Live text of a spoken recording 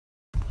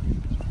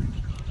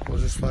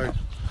just like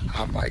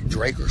I'm like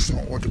Drake or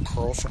something with the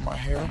curls in my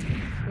hair.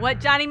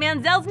 What Johnny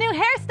Manziel's new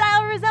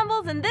hairstyle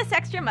resembles in this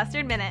Extra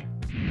Mustard Minute.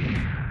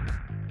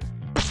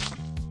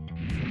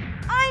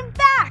 I'm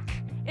back!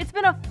 It's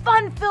been a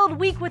fun-filled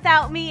week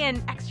without me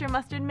in Extra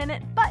Mustard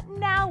Minute, but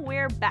now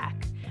we're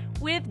back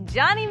with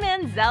Johnny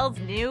Manziel's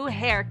new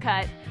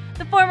haircut.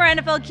 The former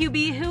NFL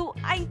QB, who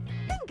I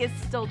think is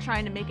still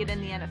trying to make it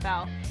in the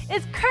NFL,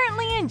 is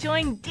currently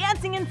enjoying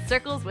dancing in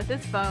circles with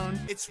his phone.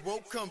 It's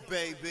welcome,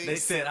 baby. They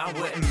said I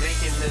wouldn't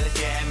make it,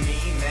 look at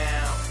me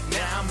now.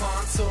 Now I'm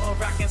on tour,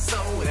 rocking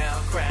sold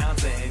out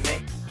crowds and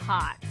they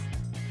Hot.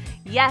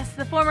 Yes,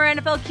 the former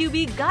NFL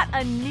QB got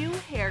a new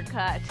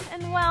haircut,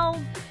 and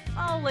well,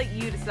 I'll let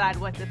you decide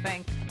what to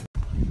think.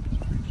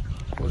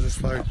 I was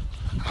just like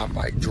I'm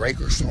like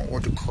Drake or something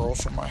with the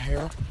curls in my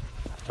hair.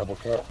 Double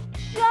cut.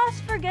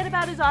 Just forget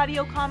about his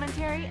audio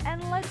commentary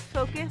and let's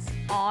focus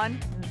on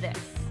this.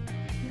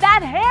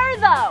 That hair,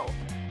 though!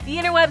 The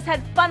interwebs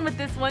had fun with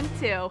this one,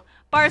 too.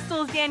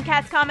 Barstool's Dan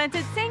Katz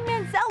commented, saying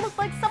Manziel looked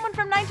like someone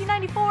from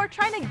 1994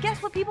 trying to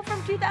guess what people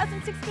from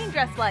 2016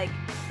 dressed like.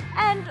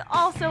 And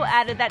also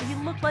added that he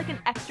looked like an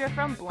extra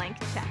from Blank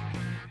Check.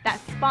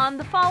 That spawned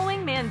the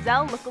following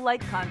Manziel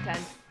lookalike content.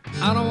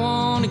 I don't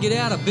want to get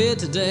out of bed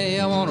today,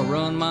 I want to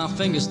run my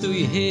fingers through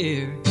your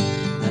hair.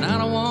 And I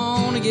don't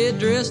want to get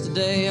dressed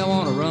today, I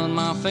want to run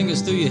my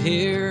fingers through your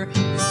hair.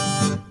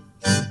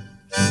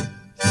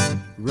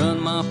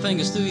 Run my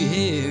fingers through your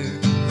hair.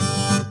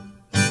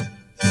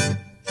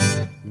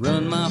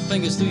 Run my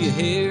fingers through your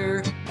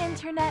hair.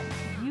 Internet,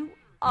 you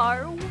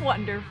are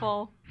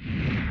wonderful.